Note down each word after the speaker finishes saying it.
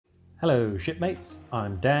Hello shipmates,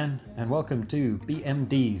 I'm Dan and welcome to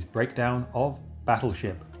BMD's breakdown of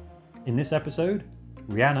Battleship. In this episode,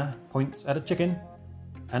 Rihanna points at a chicken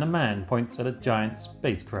and a man points at a giant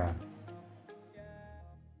space crab.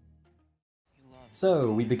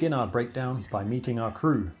 So we begin our breakdown by meeting our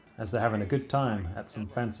crew as they're having a good time at some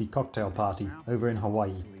fancy cocktail party over in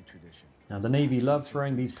Hawaii. Now the Navy love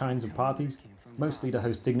throwing these kinds of parties, mostly to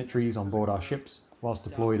host dignitaries on board our ships whilst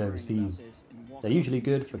deployed overseas. They're usually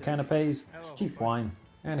good for canapes, cheap wine,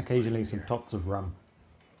 and occasionally some tots of rum.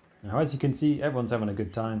 Now as you can see, everyone's having a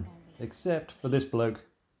good time, except for this bloke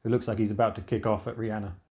who looks like he's about to kick off at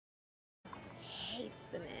Rihanna. Hates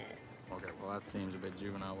the man. Okay, well that seems a bit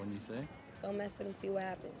juvenile, wouldn't you say? Go mess with him, see what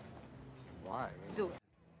happens. Why? Do it.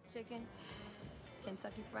 Chicken,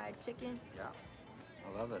 Kentucky Fried Chicken. Yeah,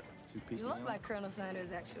 I love it. Two-piece You look meal. like Colonel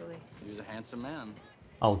Sanders, actually. He was a handsome man.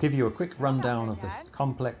 I'll give you a quick rundown of this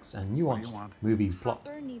complex and nuanced movie's plot.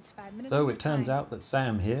 So it turns out that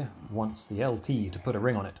Sam here wants the LT to put a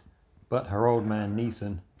ring on it, but her old man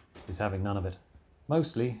Neeson is having none of it.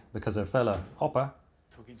 Mostly because her fella Hopper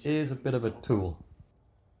is a bit of a tool.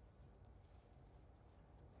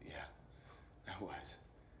 Yeah, I was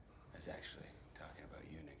actually talking about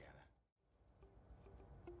you together.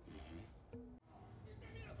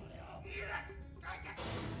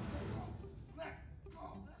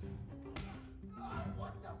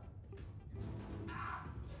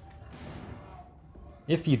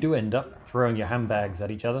 If you do end up throwing your handbags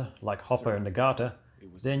at each other, like Hopper and Nagata,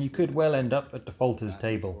 then you could well end up at defaulter's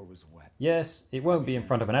table. Yes, it won't be in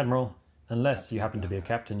front of an admiral, unless you happen to be a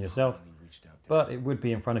captain yourself, but it would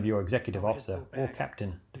be in front of your executive officer or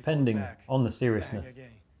captain, depending on the seriousness.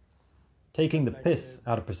 Taking the piss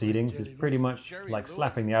out of proceedings is pretty much like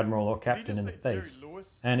slapping the admiral or captain in the face,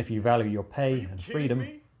 and if you value your pay and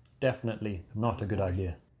freedom, definitely not a good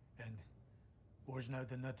idea. And where's now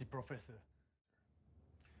the nutty professor?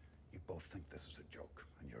 You both think this is a joke,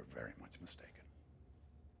 and you're very much mistaken.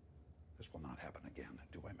 This will not happen again.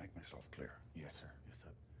 Do I make myself clear? Yes, sir. Yes,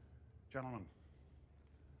 sir. Gentlemen,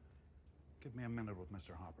 give me a minute with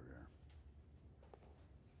Mr. Hopper here.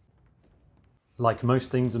 Like most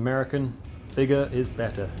things American, bigger is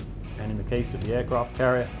better, and in the case of the aircraft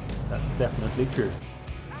carrier, that's definitely true.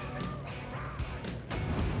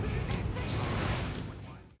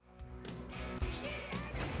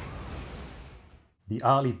 The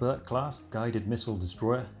Arleigh Burke-class guided missile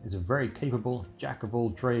destroyer is a very capable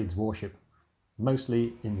jack-of-all-trades warship,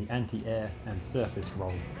 mostly in the anti-air and surface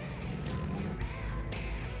role.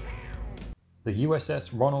 The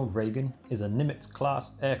USS Ronald Reagan is a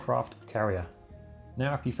Nimitz-class aircraft carrier.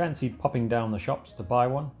 Now if you fancied popping down the shops to buy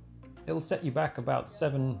one, it'll set you back about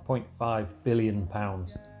 £7.5 billion.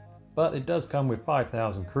 But it does come with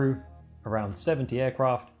 5,000 crew, around 70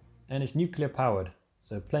 aircraft, and it's nuclear powered,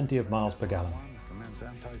 so plenty of miles per gallon. Commence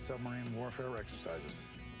anti-submarine warfare exercises.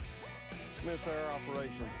 Commence air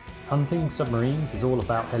operations. Hunting submarines is all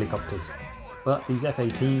about helicopters, but these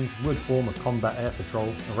F-18s would form a combat air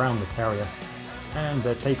patrol around the carrier, and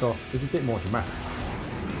their takeoff is a bit more dramatic.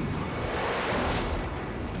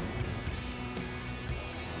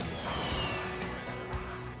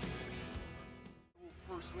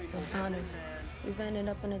 Sanders, we've ended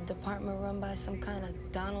up in a department run by some kind of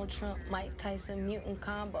Donald Trump, Mike Tyson mutant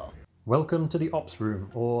combo. Welcome to the Ops Room,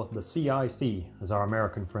 or the CIC as our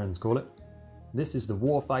American friends call it. This is the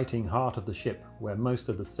war-fighting heart of the ship, where most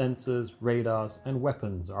of the sensors, radars, and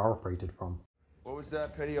weapons are operated from. What was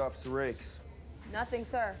that, Petty Officer Rakes? Nothing,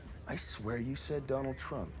 sir. I swear you said Donald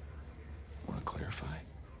Trump. Want to clarify?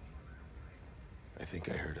 I think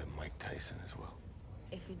I heard of Mike Tyson as well.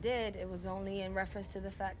 If you did, it was only in reference to the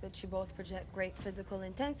fact that you both project great physical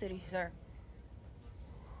intensity, sir.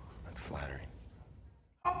 That's flattering.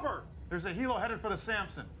 Hopper! There's a helo headed for the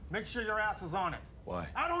Samson. Make sure your ass is on it. Why?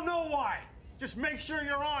 I don't know why. Just make sure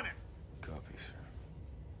you're on it. Copy, sir.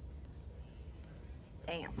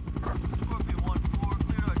 Damn. Scorpion 1-4,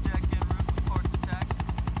 cleared our deck en route with parts attacks.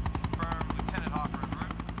 Confirm Lieutenant Hopper en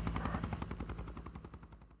route.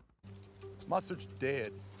 Mustard's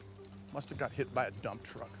dead. Must have got hit by a dump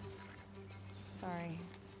truck. Sorry.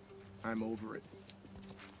 I'm over it.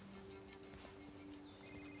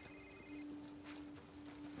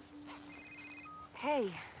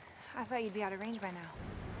 Hey, I thought you'd be out of range by now.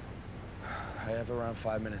 I have around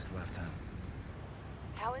 5 minutes left, huh?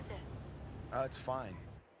 How is it? It's fine.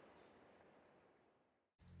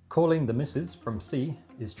 Calling the misses from sea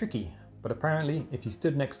is tricky, but apparently if you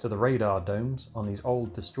stood next to the radar domes on these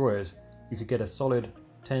old destroyers, you could get a solid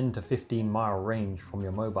 10 to 15 mile range from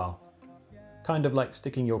your mobile. Kind of like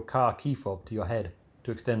sticking your car key fob to your head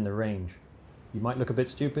to extend the range. You might look a bit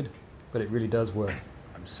stupid, but it really does work.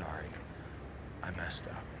 I'm I'm sorry. I messed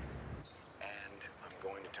up. And I'm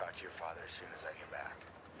going to talk to your father as soon as I get back.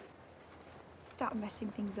 Stop messing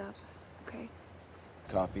things up, okay?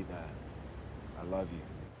 Copy that. I love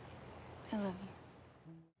you. I love you.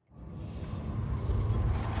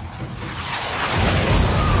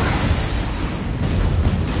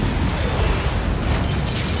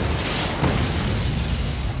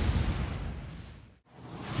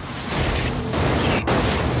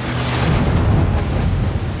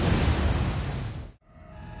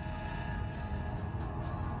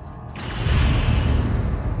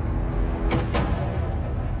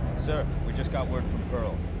 Sir, we just got word from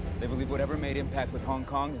Pearl. They believe whatever made impact with Hong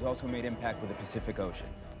Kong has also made impact with the Pacific Ocean.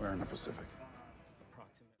 Where in the Pacific?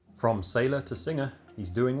 From sailor to singer,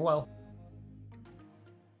 he's doing well.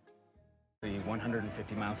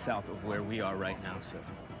 150 miles south of where we are right now, sir.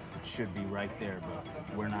 It should be right there,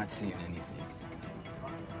 but we're not seeing anything.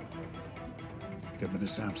 Get me the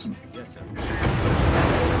Samson. Yes, sir.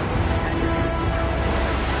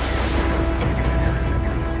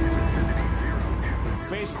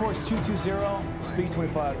 Base course 220, speed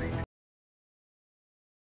 25.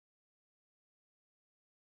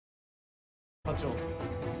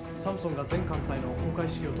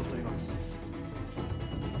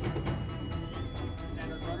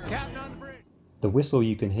 The whistle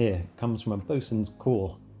you can hear comes from a bosun's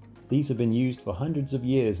call. These have been used for hundreds of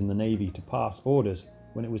years in the Navy to pass orders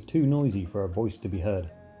when it was too noisy for a voice to be heard.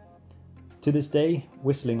 To this day,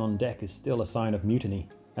 whistling on deck is still a sign of mutiny,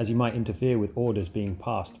 as you might interfere with orders being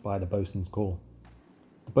passed by the bosun's call.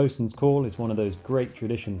 The bosun's call is one of those great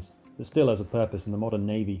traditions that still has a purpose in the modern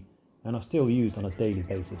Navy and are still used on a daily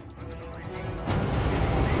basis.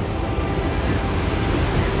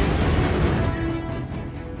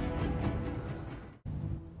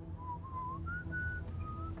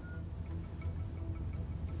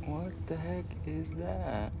 What the heck is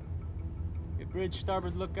that? Hey, bridge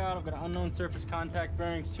starboard lookout. I've got an unknown surface contact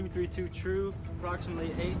bearings 232 true,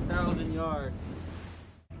 approximately 8,000 yards.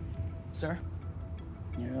 Sir?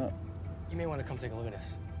 Yeah, You may want to come take a look at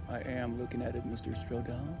this. I am looking at it, Mr.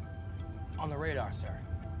 Strogan. On the radar, sir.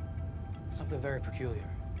 Something very peculiar.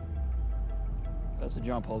 That's a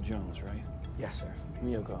John Paul Jones, right? Yes, sir.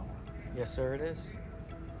 Miyoko. Yes, sir, it is.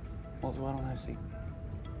 Well, so why don't I see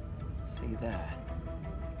that?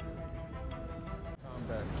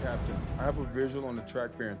 Combat, Captain. I have a visual on the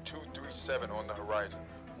track bearing 237 on the horizon.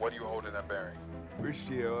 What are you holding that bearing? Rich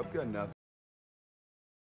Dio, I've got nothing.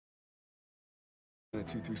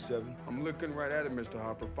 237. I'm looking right at it, Mr.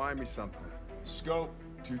 Hopper. Find me something. Scope,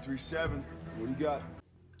 237. What do you got?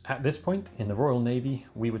 At this point in the Royal Navy,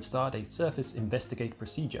 we would start a surface investigate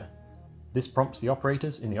procedure. This prompts the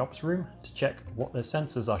operators in the ops room to check what their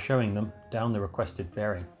sensors are showing them down the requested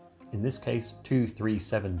bearing, in this case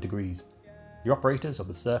 237 degrees. The operators of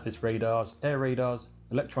the surface radars, air radars,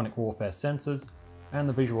 electronic warfare sensors, and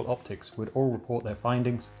the visual optics would all report their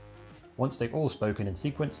findings. Once they've all spoken in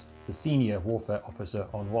sequence, the senior warfare officer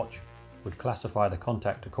on watch would classify the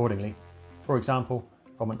contact accordingly, for example,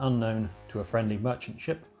 from an unknown to a friendly merchant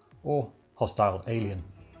ship or hostile alien.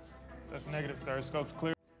 That's negative, sir. Scope's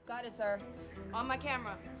clear. Got it, sir. On my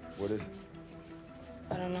camera. What is it?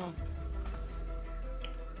 I don't know.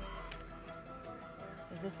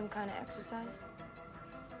 Is this some kind of exercise?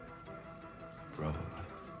 Probably.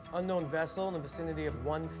 Unknown vessel in the vicinity of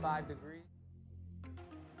 15 degrees.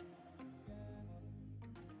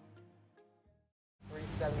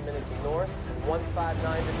 37 minutes north and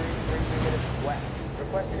 159 degrees 33 minutes west.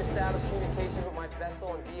 Request to establish communication with my vessel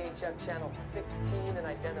on VHF channel 16 and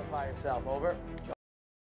identify yourself. Over.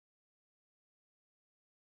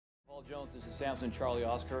 Paul Jones, this is Samson Charlie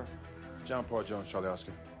Oscar. John Paul Jones, Charlie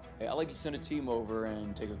Oscar. Hey, I'd like you to send a team over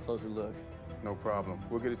and take a closer look. No problem.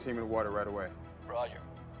 We'll get a team in the water right away. Roger.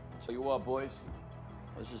 Tell you what, boys,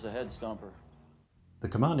 this is a head stumper. The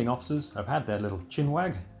commanding officers have had their little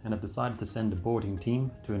chinwag and have decided to send a boarding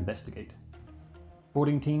team to investigate.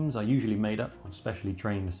 Boarding teams are usually made up of specially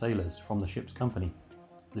trained sailors from the ship's company.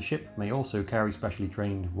 The ship may also carry specially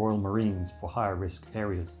trained Royal Marines for higher risk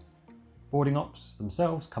areas. Boarding ops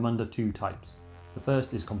themselves come under two types. The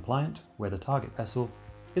first is compliant, where the target vessel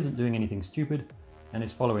isn't doing anything stupid and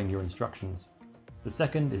is following your instructions. The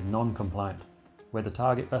second is non-compliant, where the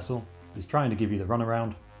target vessel is trying to give you the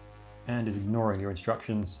runaround and is ignoring your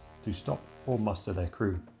instructions to stop or muster their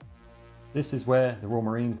crew. This is where the Royal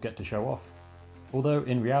Marines get to show off, although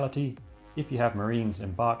in reality, if you have Marines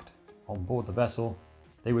embarked on board the vessel,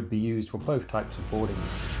 they would be used for both types of boardings.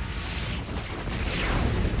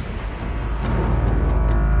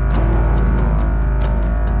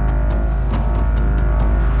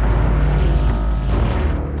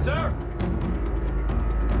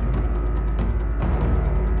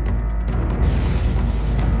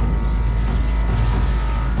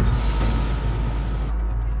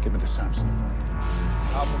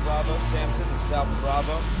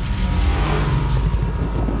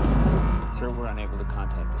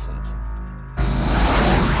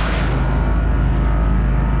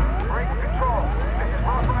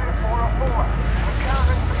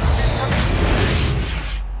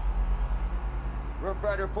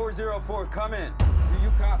 404, come in. Do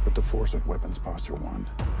you copy? Put the force at weapons posture 1.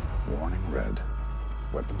 Warning red.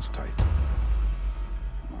 Weapons tight.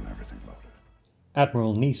 I want everything loaded.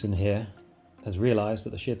 Admiral Neeson here has realised that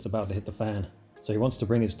the shit's about to hit the fan, so he wants to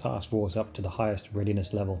bring his task force up to the highest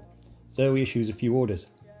readiness level. So he issues a few orders.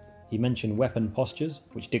 He mentioned weapon postures,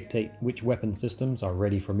 which dictate which weapon systems are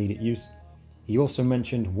ready for immediate use. He also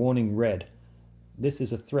mentioned warning red. This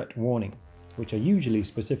is a threat warning, which are usually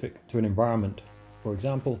specific to an environment. For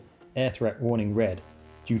example, air threat warning red,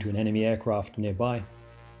 due to an enemy aircraft nearby,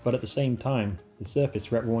 but at the same time, the surface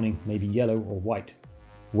threat warning may be yellow or white.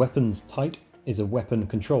 Weapons tight is a weapon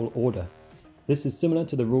control order. This is similar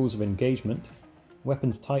to the rules of engagement.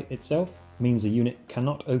 Weapons tight itself means a unit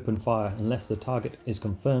cannot open fire unless the target is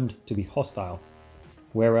confirmed to be hostile,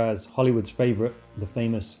 whereas Hollywood's favourite, the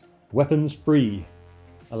famous weapons free,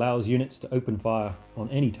 allows units to open fire on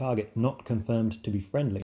any target not confirmed to be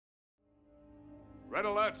friendly. Red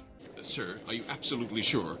alert! Sir, are you absolutely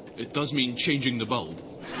sure? It does mean changing the bulb.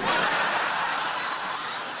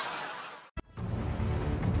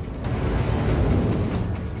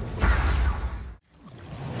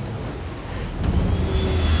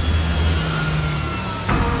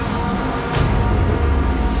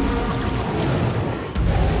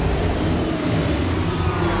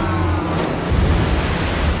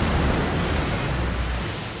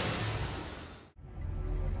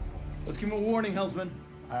 Let's give him a warning, helmsman.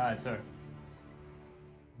 Aye, sir.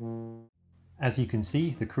 As you can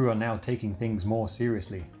see, the crew are now taking things more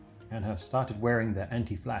seriously and have started wearing their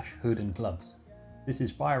anti-flash hood and gloves. This is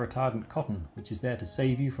fire retardant cotton, which is there to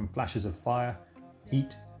save you from flashes of fire,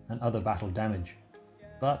 heat and other battle damage.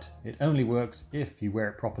 But it only works if you wear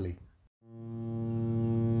it properly.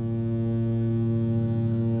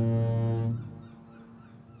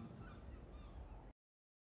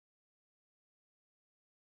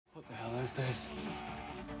 What the hell is this?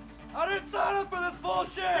 I didn't sign up for this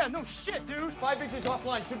bullshit! Yeah, no shit, dude. 5 inches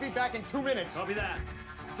offline. Should be back in 2 minutes. Copy that.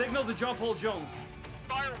 Signal to jump hole Jones.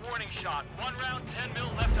 Fire warning shot. 1 round, 10 mil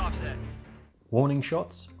left offset. Warning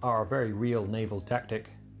shots are a very real naval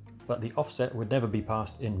tactic, but the offset would never be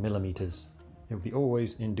passed in millimeters. It would be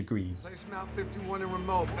always in degrees. Place Mount 51 in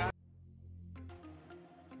remote. Mount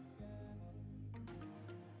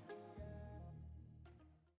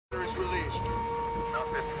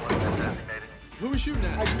 51 is designated. Who was shooting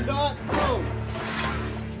at? I do not know.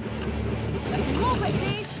 Let's move it,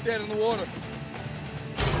 please. Dead in the water.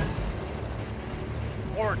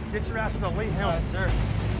 Ward, get your ass to the Lee Hill. Sir.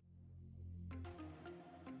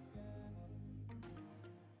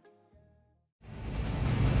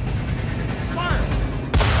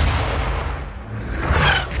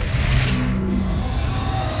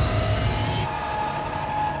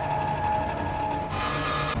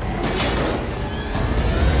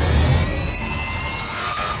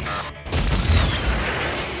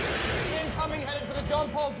 Incoming, headed for the John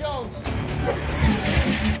Paul Jones.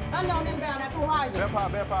 Unknown inbound at horizon.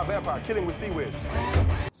 Vampire, killing with CWIZ.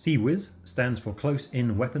 CWIZ stands for Close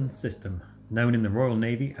In Weapons System, known in the Royal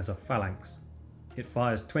Navy as a phalanx. It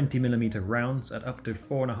fires 20mm rounds at up to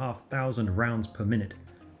 4,500 rounds per minute.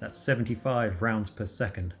 That's 75 rounds per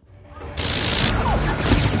second.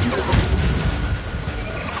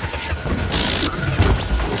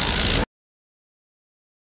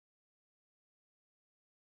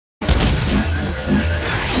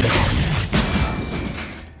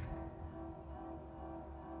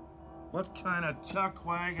 What kind of chuck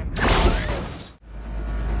wagon?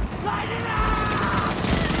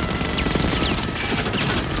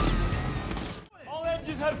 All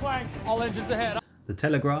engines head flank. All engines ahead. The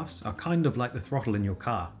telegraphs are kind of like the throttle in your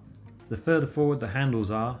car. The further forward the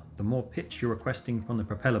handles are, the more pitch you're requesting from the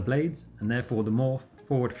propeller blades, and therefore the more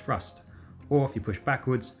forward thrust, or if you push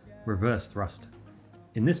backwards, reverse thrust.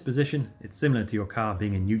 In this position, it's similar to your car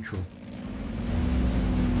being in neutral.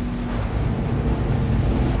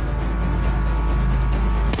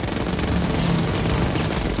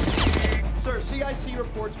 Sir, CIC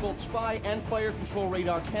reports both spy and fire control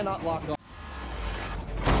radar cannot lock on.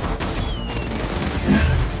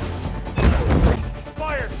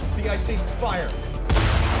 Fire! CIC, fire!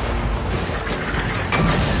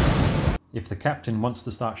 If the captain wants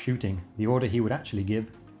to start shooting, the order he would actually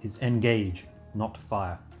give is engage, not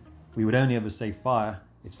fire. We would only ever say fire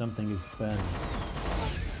if something is burning.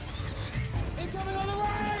 Incoming on the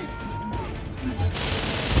right!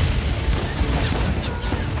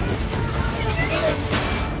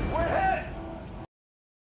 We're hit!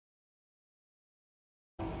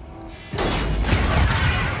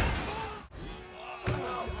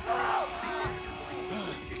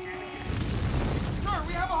 Sir,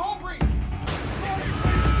 we have a hull breach!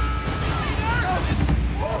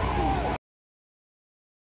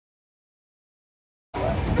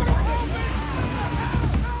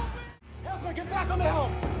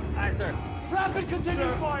 sir. Rapid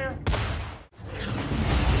continuous fire!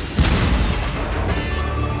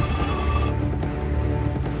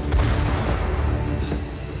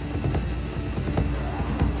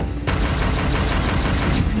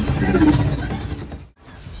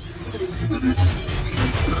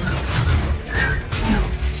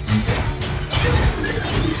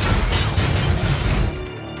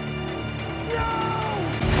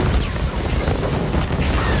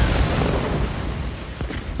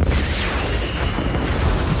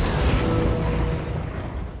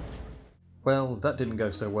 Well, that didn't go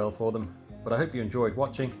so well for them, but I hope you enjoyed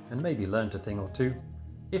watching and maybe learned a thing or two.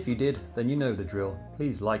 If you did, then you know the drill.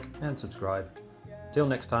 Please like and subscribe. Till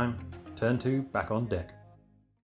next time, turn 2 back on deck.